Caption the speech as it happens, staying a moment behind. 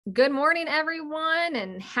Good morning, everyone,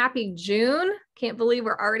 and happy June. Can't believe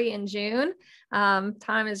we're already in June.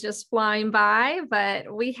 Time is just flying by,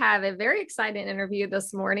 but we have a very exciting interview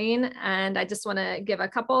this morning, and I just want to give a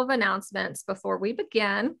couple of announcements before we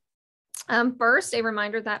begin. First, a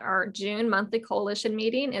reminder that our June monthly coalition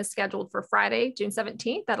meeting is scheduled for Friday, June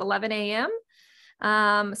 17th at 11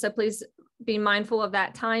 a.m. So please be mindful of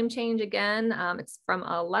that time change again. It's from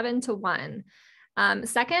 11 to 1.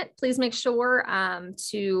 Second, please make sure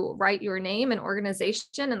to write your name and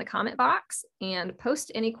organization in the comment box and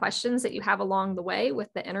post any questions that you have along the way with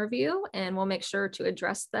the interview, and we'll make sure to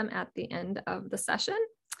address them at the end of the session.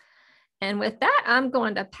 And with that, I'm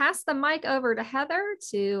going to pass the mic over to Heather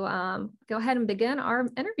to go ahead and begin our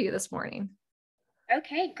interview this morning.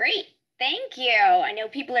 Okay, great. Thank you. I know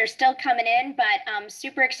people are still coming in, but I'm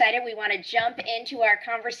super excited. We want to jump into our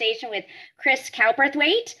conversation with Chris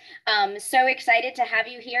Cowperthwaite. So excited to have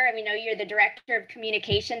you here. And we know you're the Director of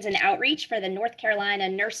Communications and Outreach for the North Carolina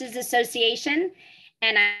Nurses Association.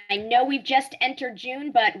 And I know we've just entered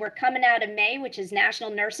June, but we're coming out of May, which is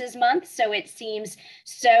National Nurses Month. So it seems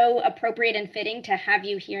so appropriate and fitting to have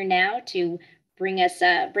you here now to bring us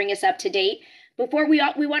up to date. Before we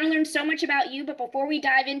want to learn so much about you, but before we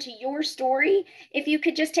dive into your story, if you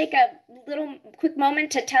could just take a little quick moment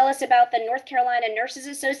to tell us about the North Carolina Nurses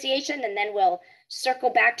Association, and then we'll circle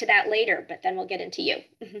back to that later, but then we'll get into you.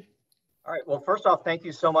 All right. Well, first off, thank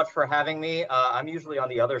you so much for having me. I'm usually on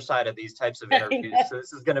the other side of these types of interviews, so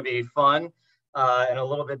this is going to be fun and a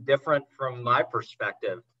little bit different from my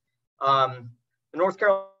perspective. The North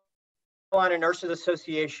Carolina Nurses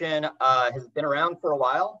Association has been around for a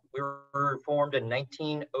while. We were formed in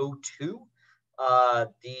 1902.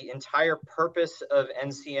 The entire purpose of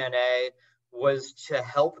NCNA was to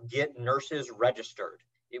help get nurses registered.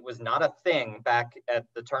 It was not a thing back at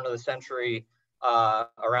the turn of the century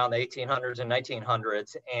around the 1800s and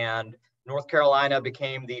 1900s, and North Carolina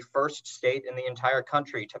became the first state in the entire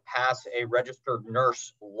country to pass a registered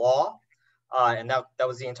nurse law, and that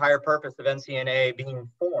was the entire purpose of NCNA being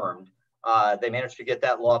formed. They managed to get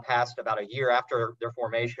that law passed about a year after their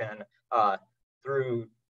formation through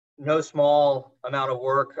no small amount of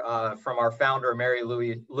work from our founder, Mary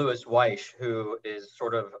Lewis Weish, who is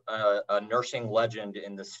sort of a nursing legend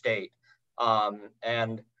in the state.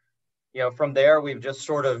 And from there, we've just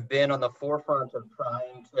sort of been on the forefront of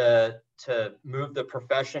trying to move the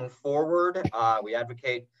profession forward. We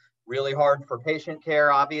advocate really hard for patient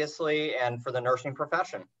care, obviously, and for the nursing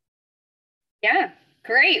profession. Yeah,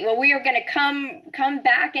 great. Well, we are going to come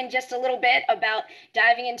back in just a little bit about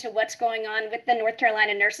diving into what's going on with the North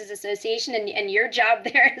Carolina Nurses Association and your job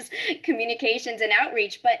there is communications and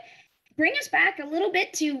outreach. But bring us back a little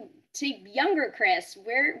bit to younger Chris.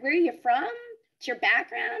 Where are you from? What's your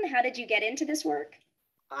background? How did you get into this work?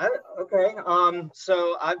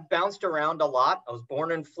 So I've bounced around a lot. I was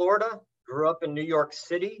born in Florida, grew up in New York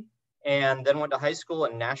City, and then went to high school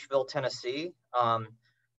in Nashville, Tennessee.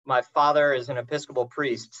 My father is an Episcopal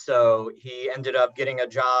priest, so he ended up getting a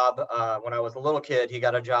job when I was a little kid. He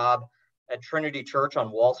got a job at Trinity Church on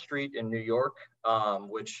Wall Street in New York,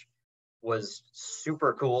 which was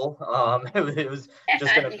super cool. It was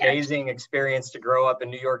just an amazing experience to grow up in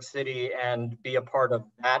New York City and be a part of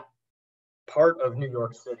that part of New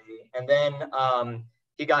York City. And then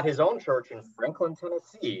he got his own church in Franklin,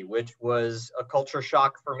 Tennessee, which was a culture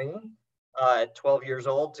shock for me at 12 years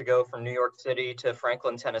old to go from New York City to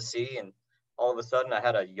Franklin, Tennessee. And all of a sudden I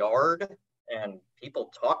had a yard and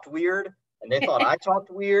people talked weird and they thought I talked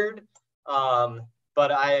weird.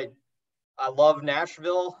 But I love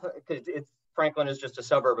Nashville because Franklin is just a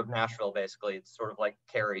suburb of Nashville, basically. It's sort of like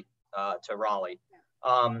Cary to Raleigh.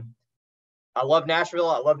 I love Nashville.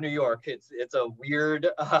 I love New York. It's a weird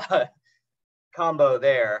combo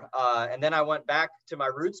there. And then I went back to my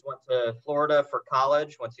roots, went to Florida for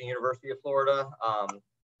college, went to the University of Florida. I'm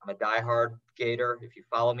a diehard Gator. If you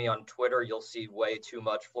follow me on Twitter, you'll see way too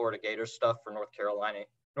much Florida Gator stuff for North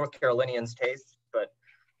Carolinians' taste, but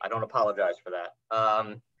I don't apologize for that.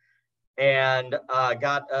 And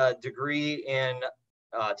got a degree in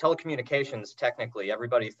telecommunications. Technically,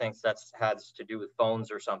 everybody thinks that has to do with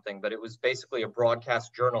phones or something, but it was basically a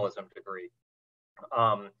broadcast journalism degree.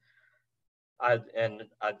 I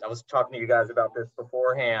was talking to you guys about this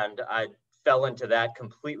beforehand. I fell into that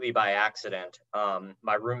completely by accident.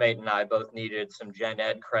 My roommate and I both needed some gen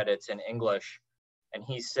ed credits in English, and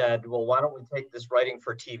he said, well, why don't we take this writing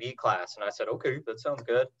for TV class? And I said, okay, that sounds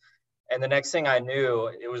good. And the next thing I knew,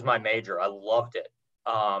 it was my major. I loved it.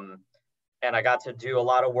 And I got to do a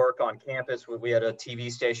lot of work on campus. We had a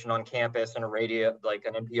TV station on campus and a radio, like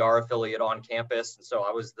an NPR affiliate on campus. And so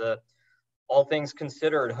I was the all things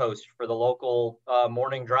considered host for the local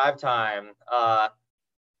morning drive time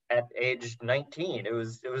at age 19. It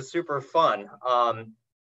was super fun.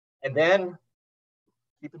 And then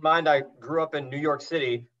keep in mind, I grew up in New York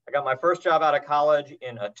City. I got my first job out of college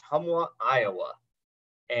in Ottumwa, Iowa,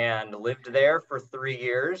 and lived there for 3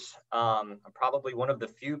 years. I'm probably one of the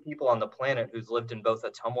few people on the planet who's lived in both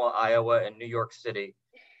Ottumwa, Iowa, and New York City.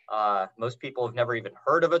 Most people have never even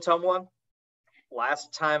heard of Ottumwa.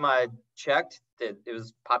 Last time I checked, it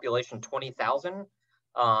was population 20,000.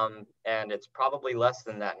 And it's probably less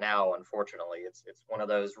than that now, unfortunately. It's one of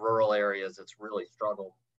those rural areas that's really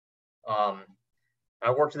struggled. I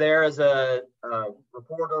worked there as a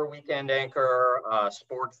reporter, weekend anchor,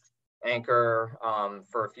 sports anchor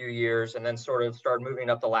for a few years, and then sort of started moving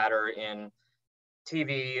up the ladder in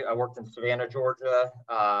TV. I worked in Savannah, Georgia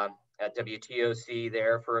at WTOC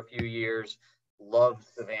there for a few years. Loved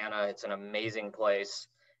Savannah. It's an amazing place.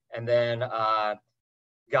 And then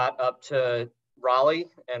got up to Raleigh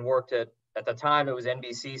and worked at the time it was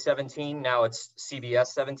NBC 17. Now it's CBS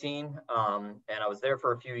 17. And I was there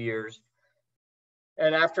for a few years.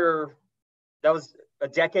 And after that was a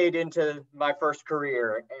decade into my first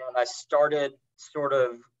career, and I started sort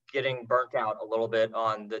of getting burnt out a little bit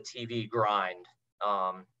on the TV grind.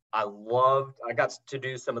 I got to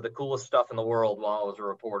do some of the coolest stuff in the world while I was a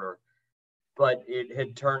reporter, but it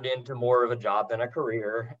had turned into more of a job than a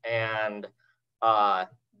career. And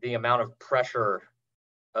the amount of pressure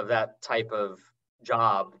of that type of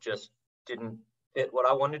job just didn't fit what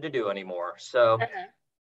I wanted to do anymore. So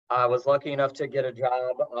I was lucky enough to get a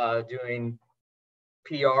job doing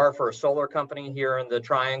PR for a solar company here in the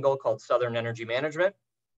Triangle called Southern Energy Management.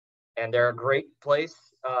 And they're a great place.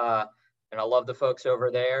 And I love the folks over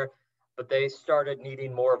there, but they started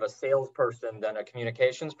needing more of a salesperson than a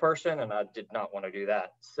communications person. And I did not want to do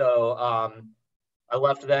that. So I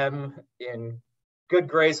left them in good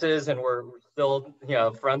graces, and we're still,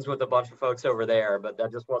 friends with a bunch of folks over there, but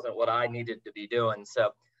that just wasn't what I needed to be doing.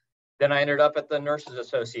 So then I ended up at the Nurses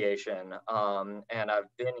Association, and I've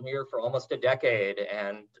been here for almost a decade,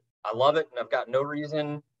 and I love it, and I've got no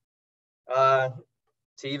reason to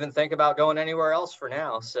even think about going anywhere else for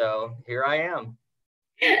now. So here I am.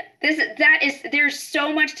 There's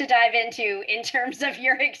so much to dive into in terms of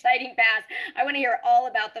your exciting past. I want to hear all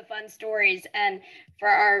about the fun stories. And for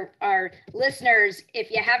our listeners,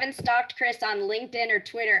 if you haven't stalked Chris on LinkedIn or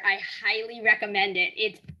Twitter, I highly recommend it.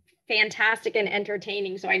 It's fantastic and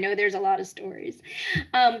entertaining. So I know there's a lot of stories.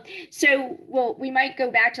 We might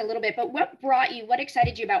go back to a little bit, but what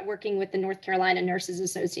excited you about working with the North Carolina Nurses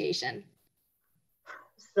Association?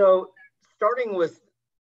 So starting with,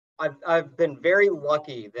 I've been very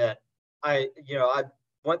lucky that I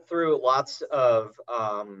went through lots of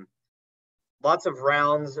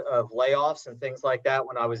rounds of layoffs and things like that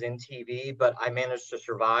when I was in TV, but I managed to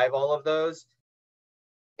survive all of those.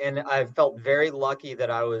 And I felt very lucky that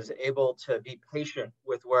I was able to be patient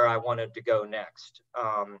with where I wanted to go next.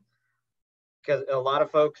 Because a lot of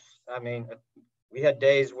folks, we had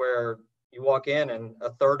days where you walk in and a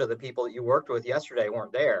third of the people that you worked with yesterday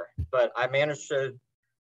weren't there, but I managed to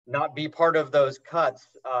not be part of those cuts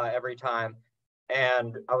every time.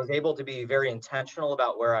 And I was able to be very intentional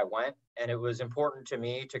about where I went. And it was important to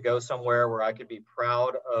me to go somewhere where I could be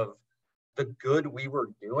proud of the good we were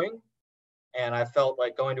doing. And I felt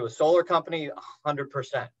like going to a solar company,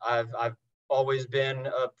 100%. I've always been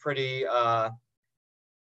a pretty, I've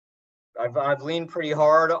leaned pretty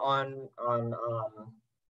hard on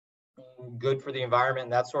being good for the environment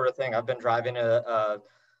and that sort of thing. I've been driving a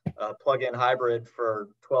plug-in hybrid for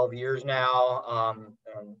 12 years now,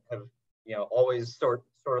 and have always sort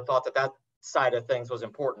of thought that side of things was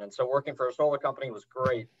important. And so working for a solar company was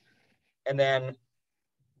great. And then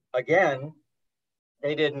again,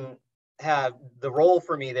 they didn't have the role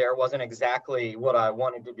for me there, wasn't exactly what I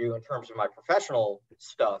wanted to do in terms of my professional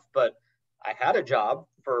stuff, but I had a job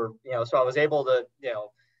for, so I was able to,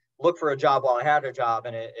 look for a job while I had a job,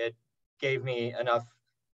 and it gave me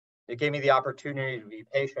the opportunity to be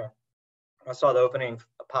patient. I saw the opening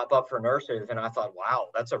pop up for nurses, and I thought, wow,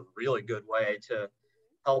 that's a really good way to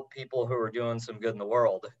help people who are doing some good in the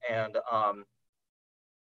world. And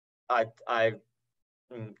I'm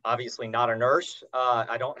obviously not a nurse.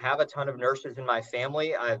 I don't have a ton of nurses in my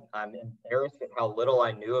family. I'm embarrassed at how little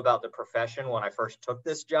I knew about the profession when I first took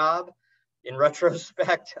this job in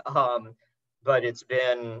retrospect. But it's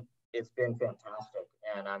been fantastic,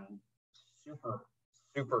 and I'm super,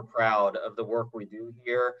 super proud of the work we do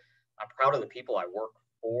here. I'm proud of the people I work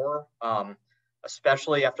for,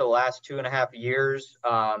 especially after the last 2.5 years.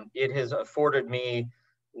 It has afforded me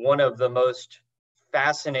one of the most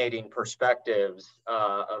fascinating perspectives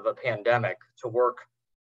of a pandemic to work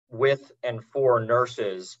with and for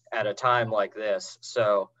nurses at a time like this.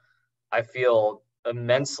 So I feel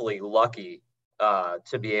immensely lucky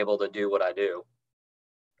to be able to do what I do.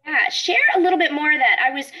 Yeah, share a little bit more of that.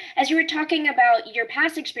 As you were talking about your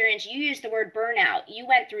past experience, you used the word burnout. You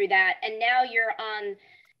went through that, and now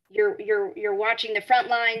you're watching the front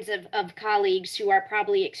lines of colleagues who are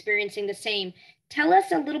probably experiencing the same. Tell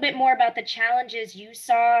us a little bit more about the challenges you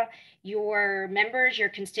saw your members, your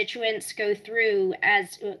constituents go through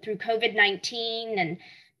through COVID-19 and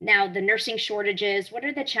now the nursing shortages. What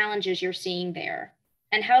are the challenges you're seeing there?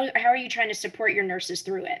 And how are you trying to support your nurses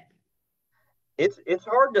through it? It's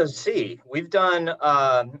hard to see. We've done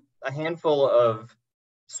a handful of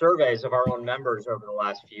surveys of our own members over the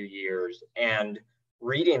last few years, and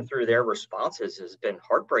reading through their responses has been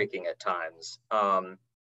heartbreaking at times.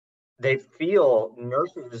 They feel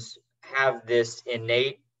nurses have this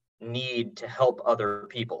innate need to help other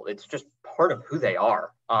people. It's just part of who they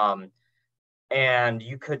are. And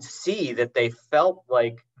you could see that they felt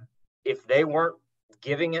like if they weren't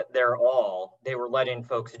giving it their all, they were letting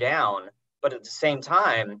folks down. But at the same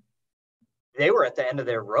time, they were at the end of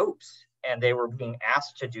their ropes and they were being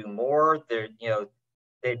asked to do more.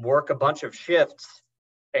 They'd work a bunch of shifts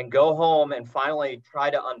and go home and finally try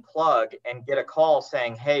to unplug and get a call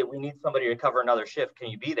saying, "Hey, we need somebody to cover another shift. Can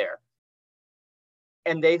you be there?"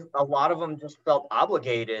 And a lot of them just felt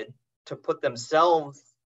obligated to put themselves,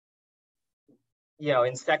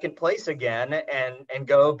 in second place again and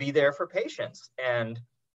go be there for patients. And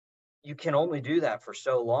you can only do that for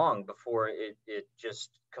so long before it just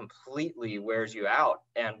completely wears you out.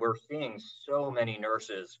 And we're seeing so many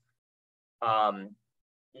nurses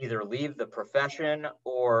either leave the profession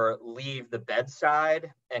or leave the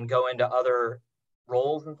bedside and go into other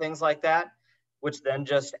roles and things like that, which then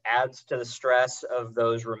just adds to the stress of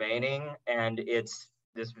those remaining. And it's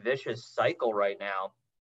this vicious cycle right now.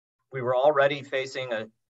 We were already facing a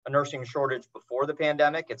nursing shortage before the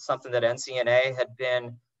pandemic. It's something that NCNA had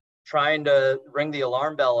been trying to ring the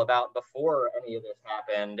alarm bell about before any of this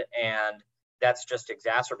happened, and that's just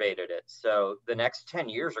exacerbated it. So the next 10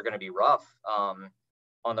 years are going to be rough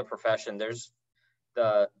on the profession. There's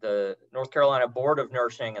the North Carolina Board of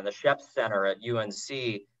Nursing and the Sheps Center at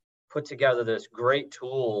UNC put together this great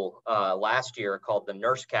tool last year called the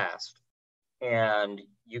NurseCast. And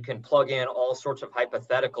you can plug in all sorts of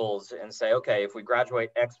hypotheticals and say, okay, if we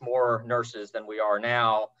graduate X more nurses than we are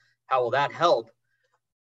now, how will that help?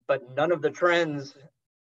 But none of the trends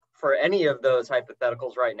for any of those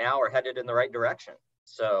hypotheticals right now are headed in the right direction.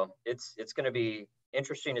 So it's going to be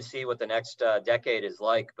interesting to see what the next decade is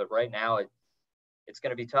like. But right now, it's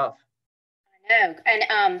going to be tough. No,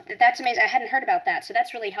 and that's amazing. I hadn't heard about that, so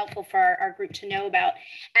that's really helpful for our group to know about.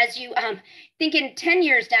 As you think in 10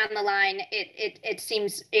 years down the line, it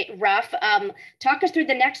seems rough. Talk us through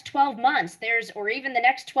the next 12 months. Or even the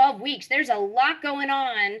next 12 weeks. There's a lot going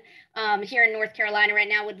on here in North Carolina right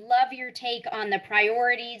now. Would love your take on the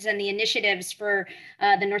priorities and the initiatives for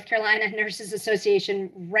the North Carolina Nurses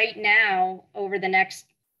Association right now over the next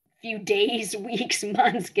few days, weeks,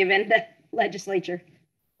 months, given the legislature.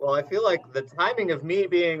 Well, I feel like the timing of me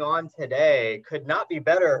being on today could not be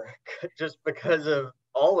better just because of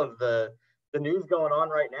all of the news going on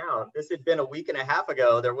right now. If this had been a week and a half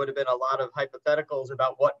ago, there would have been a lot of hypotheticals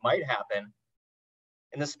about what might happen.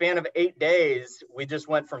 In the span of 8 days, we just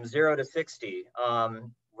went from 0 to 60.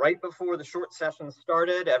 Right before the short session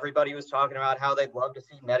started, everybody was talking about how they'd love to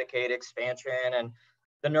see Medicaid expansion. And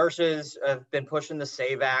the nurses have been pushing the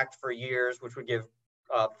SAVE Act for years, which would give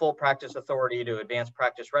full practice authority to advanced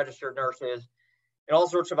practice registered nurses, and all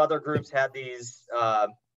sorts of other groups had these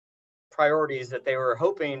priorities that they were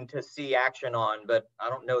hoping to see action on, but I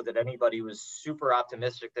don't know that anybody was super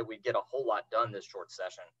optimistic that we'd get a whole lot done this short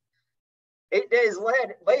session. 8 days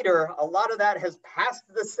later, a lot of that has passed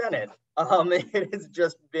the Senate. It has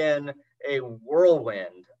just been a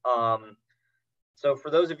whirlwind. So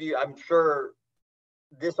for those of you, I'm sure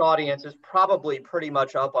this audience is probably pretty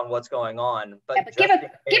much up on what's going on, but give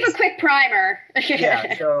a quick primer.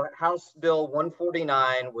 Yeah, so House Bill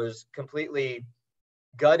 149 was completely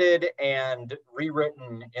gutted and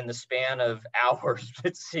rewritten in the span of hours,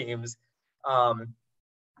 it seems.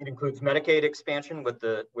 It includes Medicaid expansion,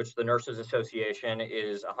 which the Nurses Association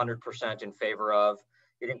is 100% in favor of.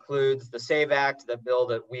 It includes the SAVE Act, the bill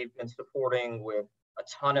that we've been supporting with a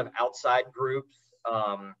ton of outside groups.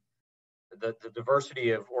 The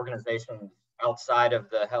diversity of organizations outside of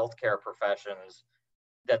the healthcare professions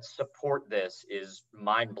that support this is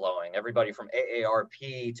mind-blowing. Everybody from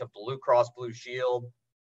AARP to Blue Cross Blue Shield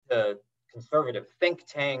to conservative think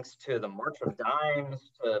tanks to the March of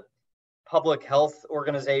Dimes to public health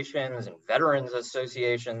organizations and veterans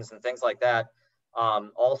associations and things like that,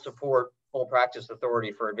 all support full practice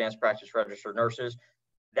authority for advanced practice registered nurses.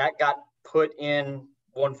 That got put in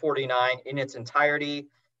 149 in its entirety.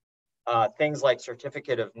 Things like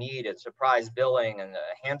certificate of need and surprise billing and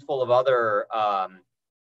a handful of other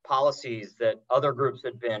policies that other groups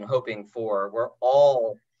had been hoping for were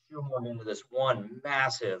all shoehorned into this one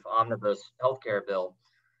massive omnibus healthcare bill.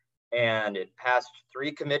 And it passed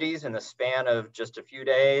 3 committees in the span of just a few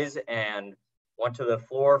days and went to the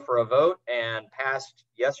floor for a vote and passed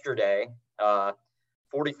yesterday,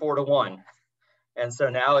 44-1. And so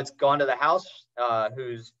now it's gone to the House,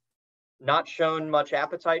 who's not shown much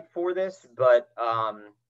appetite for this, but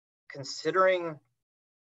considering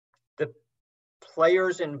the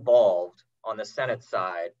players involved on the Senate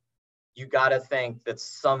side, you got to think that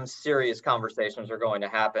some serious conversations are going to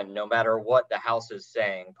happen no matter what the House is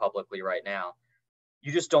saying publicly right now.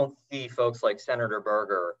 You just don't see folks like Senator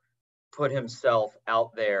Berger put himself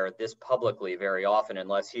out there this publicly very often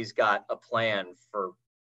unless he's got a plan for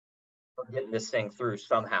getting this thing through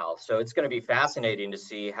somehow. So it's going to be fascinating to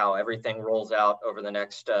see how everything rolls out over the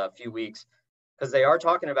next few weeks, because they are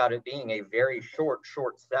talking about it being a very short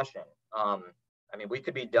session. I mean, we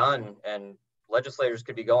could be done and legislators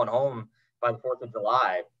could be going home by the 4th of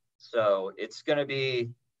July. So it's going to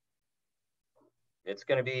be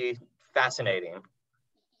fascinating.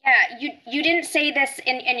 Yeah, you didn't say this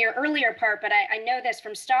in your earlier part, but I know this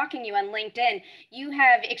from stalking you on LinkedIn. You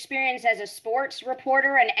have experience as a sports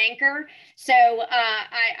reporter and anchor. So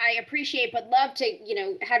I appreciate, but love to,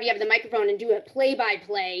 have you have the microphone and do a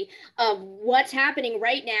play-by-play of what's happening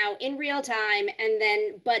right now in real time. And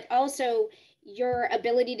then, but also your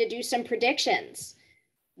ability to do some predictions.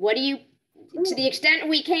 What do you, to the extent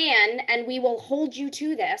we can, and we will hold you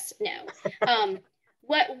to this, no.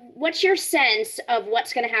 What's your sense of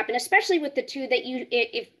what's going to happen, especially with the two that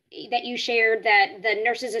you shared, that the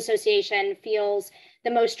Nurses Association feels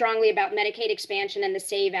the most strongly about Medicaid expansion and the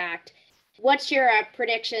SAVE Act? What's your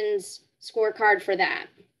predictions scorecard for that?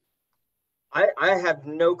 I have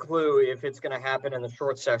no clue if it's going to happen in the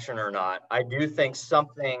short session or not. I do think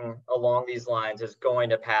something along these lines is going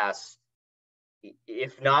to pass,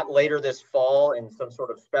 if not later this fall in some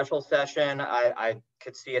sort of special session. I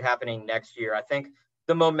could see it happening next year. I think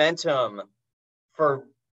the momentum for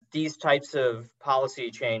these types of policy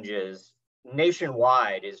changes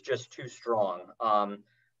nationwide is just too strong.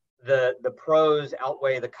 The pros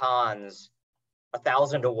outweigh the cons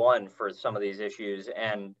 1,000-to-1 for some of these issues,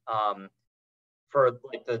 and for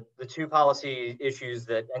like the 2 policy issues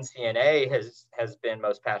that NCNA has been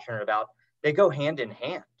most passionate about, they go hand in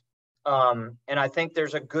hand. And I think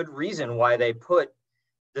there's a good reason why they put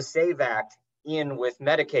the SAVE Act in with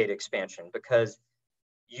Medicaid expansion, because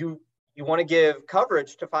you want to give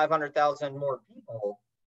coverage to 500,000 more people.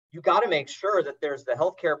 You got to make sure that there's the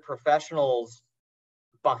healthcare professionals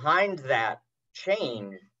behind that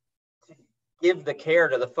change to give the care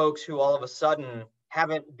to the folks who all of a sudden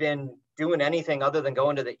haven't been doing anything other than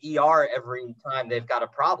going to the ER every time they've got a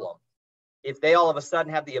problem. If they all of a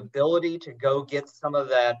sudden have the ability to go get some of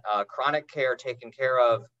that chronic care taken care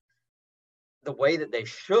of the way that they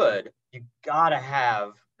should, you got to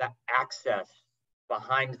have that access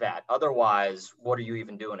behind that. Otherwise, what are you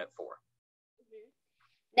even doing it for?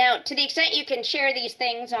 Now, to the extent you can share these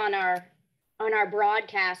things on our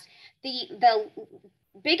broadcast, the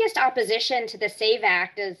biggest opposition to the SAVE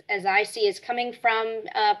Act, as I see, is coming from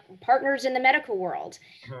partners in the medical world,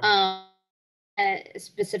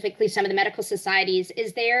 specifically some of the medical societies.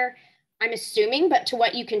 Is there, I'm assuming, but to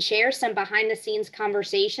what you can share, some behind the scenes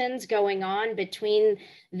conversations going on between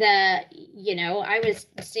I was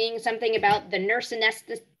seeing something about the nurse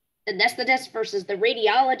anesthetist versus the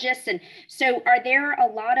radiologist. And so are there a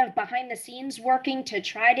lot of behind the scenes working to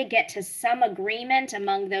try to get to some agreement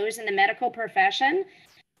among those in the medical profession?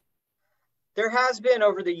 There has been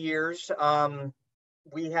over the years.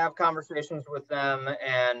 We have conversations with them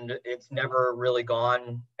and it's never really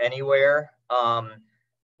gone anywhere.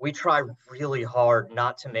 We try really hard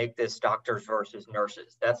not to make this doctors versus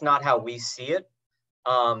nurses. That's not how we see it.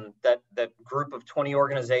 That group of 20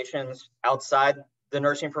 organizations outside the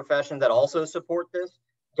nursing profession that also support this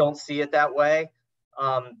don't see it that way.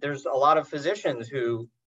 There's a lot of physicians who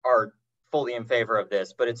are fully in favor of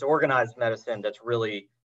this, but it's organized medicine that's really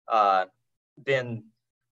been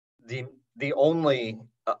the only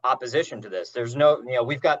opposition to this. There's no,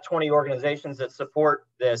 we've got 20 organizations that support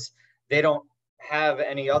this. They don't have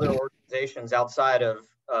any other organizations outside of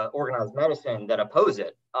organized medicine that oppose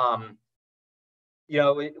it.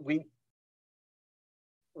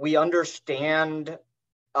 we understand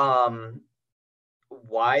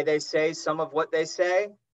why they say some of what they say,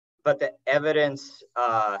 but the evidence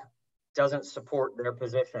doesn't support their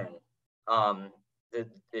position.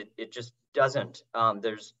 It just doesn't.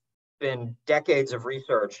 There's been decades of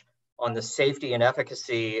research on the safety and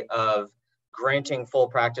efficacy of granting full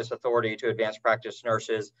practice authority to advanced practice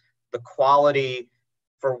nurses. The quality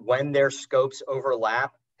for when their scopes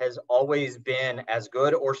overlap has always been as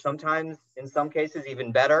good, or sometimes in some cases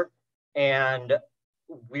even better. And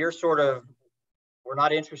we're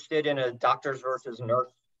not interested in a doctors versus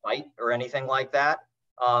nurse fight or anything like that,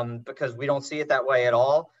 because we don't see it that way at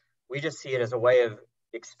all. We just see it as a way of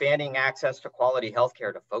expanding access to quality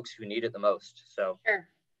healthcare to folks who need it the most. So sure.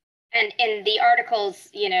 And in the articles,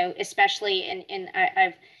 you know, especially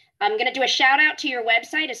I'm going to do a shout out to your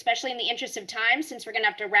website, especially in the interest of time, since we're going to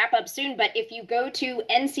have to wrap up soon. But if you go to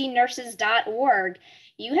ncnurses.org,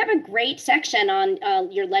 you have a great section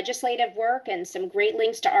on your legislative work and some great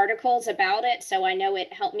links to articles about it. So I know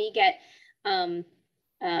it helped me get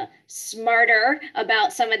smarter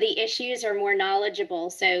about some of the issues, or more knowledgeable.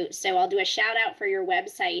 So I'll do a shout out for your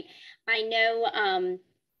website. I know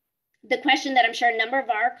the question that I'm sure a number of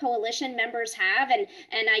our coalition members have, and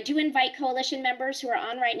I do invite coalition members who are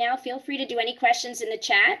on right now, feel free to do any questions in the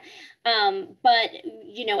chat. But,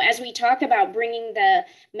 you know, as we talk about bringing the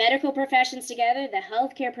medical professions together, the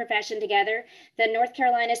healthcare profession together, the North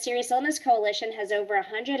Carolina Serious Illness Coalition has over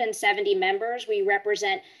 170 members. We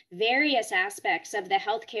represent various aspects of the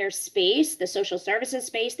healthcare space, the social services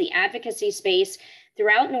space, the advocacy space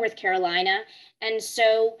throughout North Carolina. And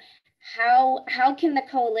so how can the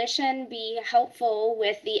coalition be helpful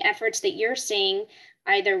with the efforts that you're seeing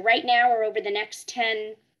either right now or over the next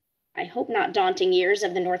 10, I hope not daunting, years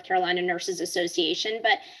of the North Carolina Nurses Association,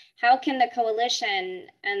 but how can the coalition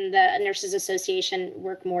and the Nurses Association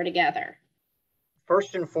work more together?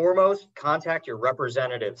 First and foremost, contact your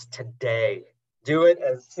representatives today. Do it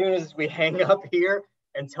as soon as we hang up here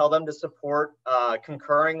and tell them to support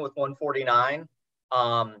concurring with 149.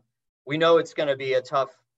 We know it's going to be a tough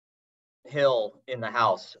hill in the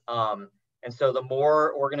House. And so the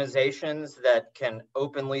more organizations that can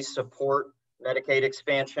openly support Medicaid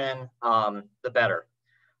expansion, the better.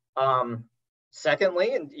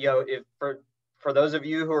 Secondly, and you know, if for those of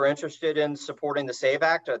you who are interested in supporting the SAVE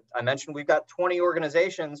Act, I mentioned we've got 20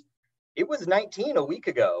 organizations. It was 19 a week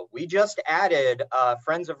ago. We just added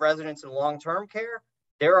Friends of Residents in Long-Term Care.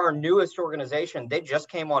 They're our newest organization. They just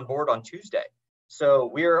came on board on Tuesday. So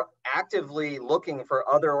we're actively looking for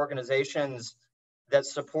other organizations that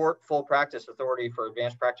support full practice authority for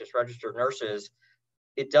advanced practice registered nurses.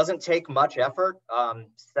 It doesn't take much effort.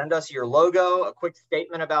 Send us your logo, a quick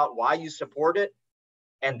statement about why you support it.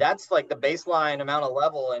 And that's like the baseline amount of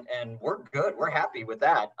level, and we're good. We're happy with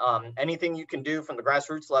that. Anything you can do from the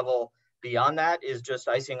grassroots level beyond that is just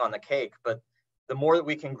icing on the cake. But the more that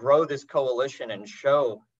we can grow this coalition and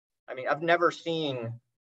show, I mean, I've never seen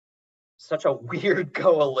such a weird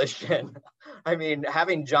coalition. I mean,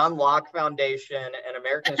 having John Locke Foundation and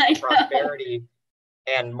Americans for Prosperity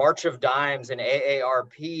and March of Dimes and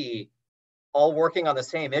AARP all working on the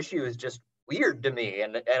same issue is just weird to me,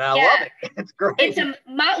 and I love it. It's great. It's a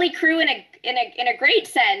motley crew in a great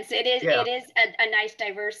sense. It is a nice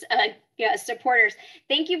diverse supporters.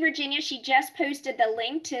 Thank you, Virginia. She just posted the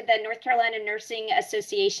link to the North Carolina Nursing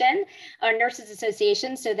Association, or Nurses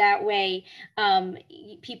Association, so that way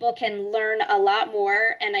people can learn a lot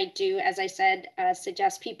more. And I do, as I said,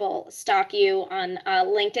 suggest people stalk you on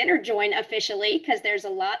LinkedIn or join officially, because there's a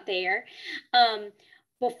lot there.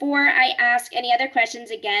 Before I ask any other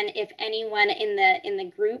questions, again, if anyone in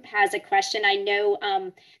the group has a question, I know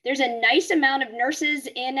there's a nice amount of nurses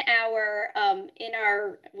in our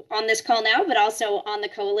on this call now, but also on the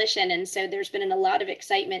coalition, and so there's been a lot of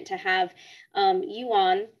excitement to have you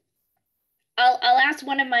on. I'll ask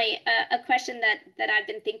one of my a question that I've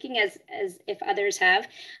been thinking as if others have.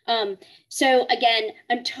 So again,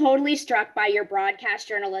 I'm totally struck by your broadcast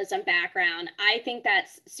journalism background. I think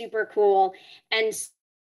that's super cool. And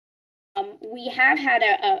we've had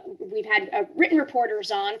written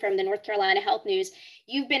reporters on from the North Carolina Health News.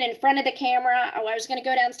 You've been in front of the camera. Oh, I was going to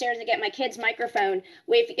go downstairs and get my kid's microphone.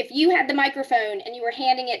 If you had the microphone and you were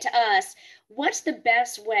handing it to us, what's the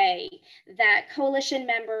best way that coalition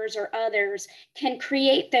members or others can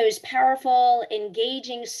create those powerful,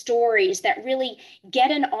 engaging stories that really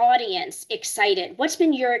get an audience excited? What's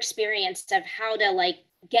been your experience of how to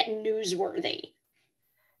get newsworthy?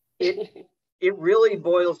 It really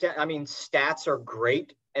boils down. I mean, stats are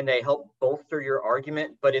great and they help bolster your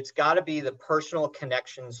argument, but it's got to be the personal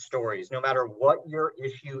connection stories. No matter what your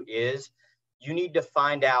issue is, you need to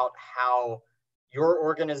find out how your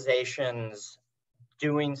organizations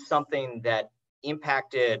doing something that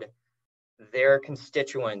impacted their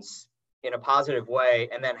constituents in a positive way,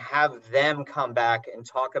 and then have them come back and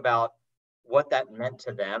talk about what that meant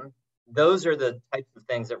to them. Those are the types of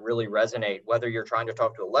things that really resonate, whether you're trying to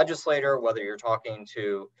talk to a legislator, whether you're talking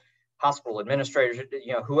to hospital administrators,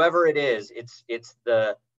 whoever it is, it's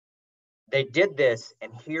the, they did this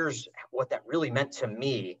and here's what that really meant to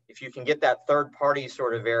me. If you can get that third party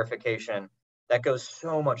sort of verification, that goes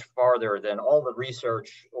so much farther than all the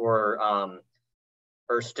research or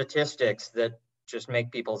statistics that just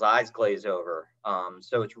make people's eyes glaze over.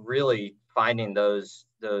 So it's really finding those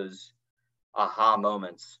aha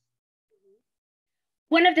moments.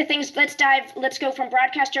 One of the things, let's go from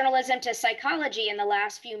broadcast journalism to psychology in the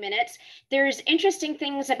last few minutes. There's interesting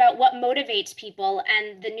things about what motivates people,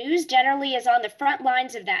 and the news generally is on the front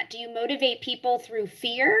lines of that. Do you motivate people through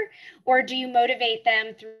fear, or do you motivate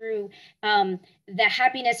them through the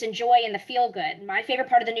happiness and joy and the feel good? My favorite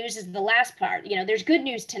part of the news is the last part. There's good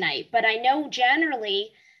news tonight, but I know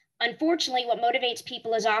generally, unfortunately, what motivates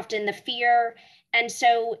people is often the fear. And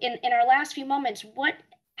so in our last few moments,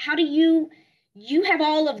 how do you have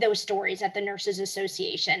all of those stories at the Nurses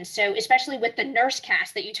Association. So especially with the nurse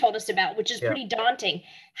cast that you told us about, which is pretty daunting.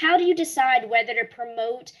 How do you decide whether to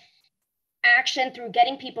promote action through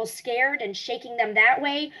getting people scared and shaking them that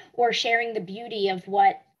way, or sharing the beauty of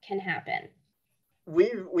what can happen?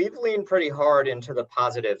 We've leaned pretty hard into the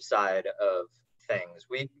positive side of things.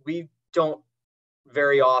 We don't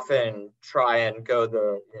very often try and go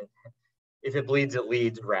the if it bleeds, it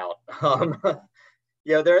leads route.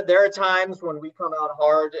 There are times when we come out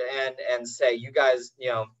hard and say, you guys,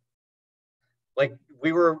 like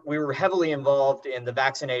we were heavily involved in the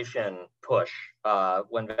vaccination push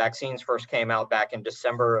when vaccines first came out back in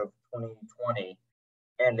December of 2020,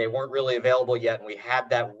 and they weren't really available yet. And we had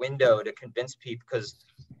that window to convince people, because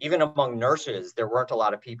even among nurses, there weren't a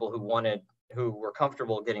lot of people who were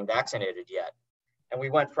comfortable getting vaccinated yet. And we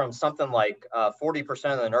went from something like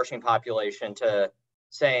 40% of the nursing population to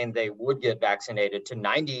saying they would get vaccinated to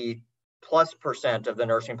 90+% of the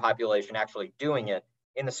nursing population actually doing it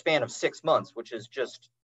in the span of 6 months, which is just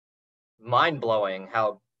mind-blowing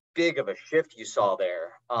how big of a shift you saw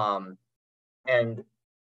there. And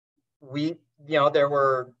there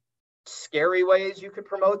were scary ways you could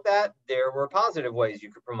promote that. There were positive ways you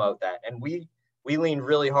could promote that. And we leaned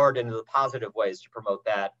really hard into the positive ways to promote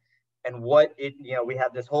that. And we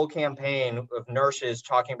had this whole campaign of nurses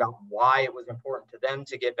talking about why it was important to them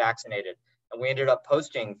to get vaccinated. And we ended up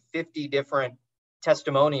posting 50 different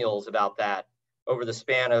testimonials about that over the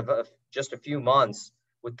span of just a few months,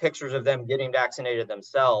 with pictures of them getting vaccinated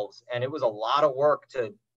themselves. And it was a lot of work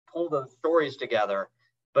to pull those stories together,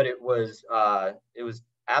 but it was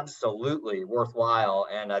absolutely worthwhile.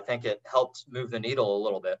 And I think it helped move the needle a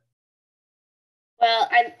little bit. Well,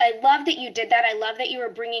 I love that you did that. I love that you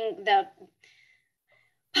were bringing the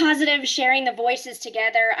positive, sharing the voices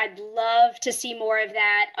together. I'd love to see more of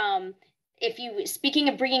that. Speaking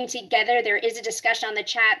of bringing together, there is a discussion on the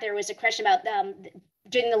chat. There was a question about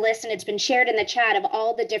doing the list, and it's been shared in the chat of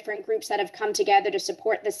all the different groups that have come together to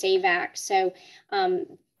support the SAVE Act. So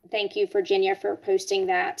thank you, Virginia, for posting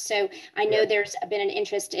that. So I know there's been an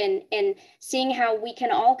interest in seeing how we can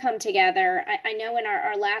all come together. I know in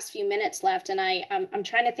our last few minutes left, and I'm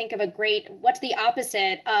trying to think of what's the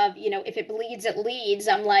opposite of, if it bleeds, it leads.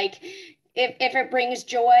 I'm like, if it brings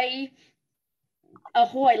joy,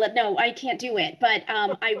 ahoy, no, I can't do it. But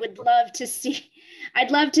I would love to see,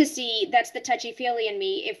 that's the touchy-feely in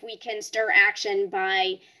me, if we can stir action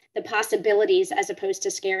by the possibilities as opposed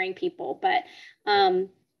to scaring people. But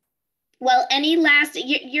well, any last,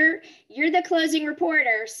 you're the closing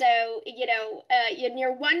reporter, so in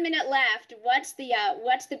your 1 minute left, what's the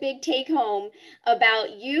big take home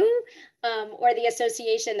about you or the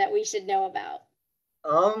association that we should know about?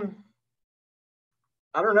 I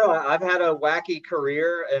don't know. I've had a wacky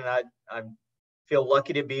career, and I feel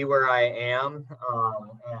lucky to be where I am,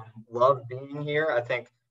 and love being here. I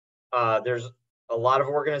think there's a lot of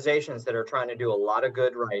organizations that are trying to do a lot of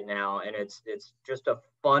good right now, and it's just a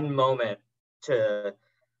fun moment to,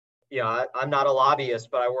 I'm not a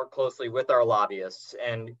lobbyist, but I work closely with our lobbyists,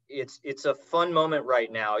 and it's a fun moment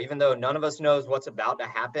right now, even though none of us knows what's about to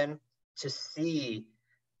happen, to see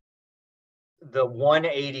the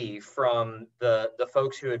 180 from the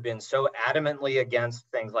folks who had been so adamantly against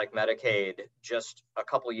things like Medicaid just a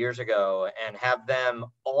couple years ago, and have them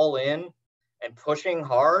all in and pushing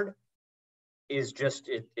hard is just,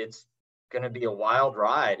 it's going to be a wild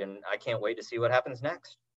ride, and I can't wait to see what happens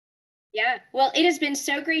next. Yeah, well, it has been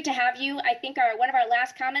so great to have you. I think one of our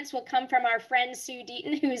last comments will come from our friend Sue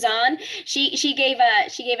Deaton, who's on. She gave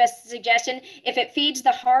a suggestion. If it feeds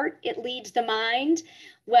the heart, it leads the mind.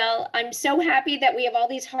 Well, I'm so happy that we have all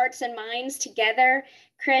these hearts and minds together.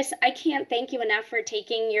 Chris, I can't thank you enough for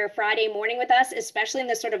taking your Friday morning with us, especially in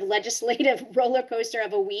this sort of legislative roller coaster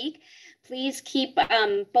of a week. Please keep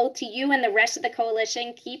both to you and the rest of the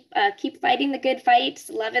coalition, keep fighting the good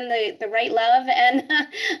fights, loving the right love, and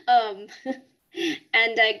um,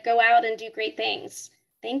 and go out and do great things.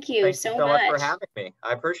 Thank you Thank you so so much for much. having me.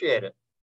 I appreciate it.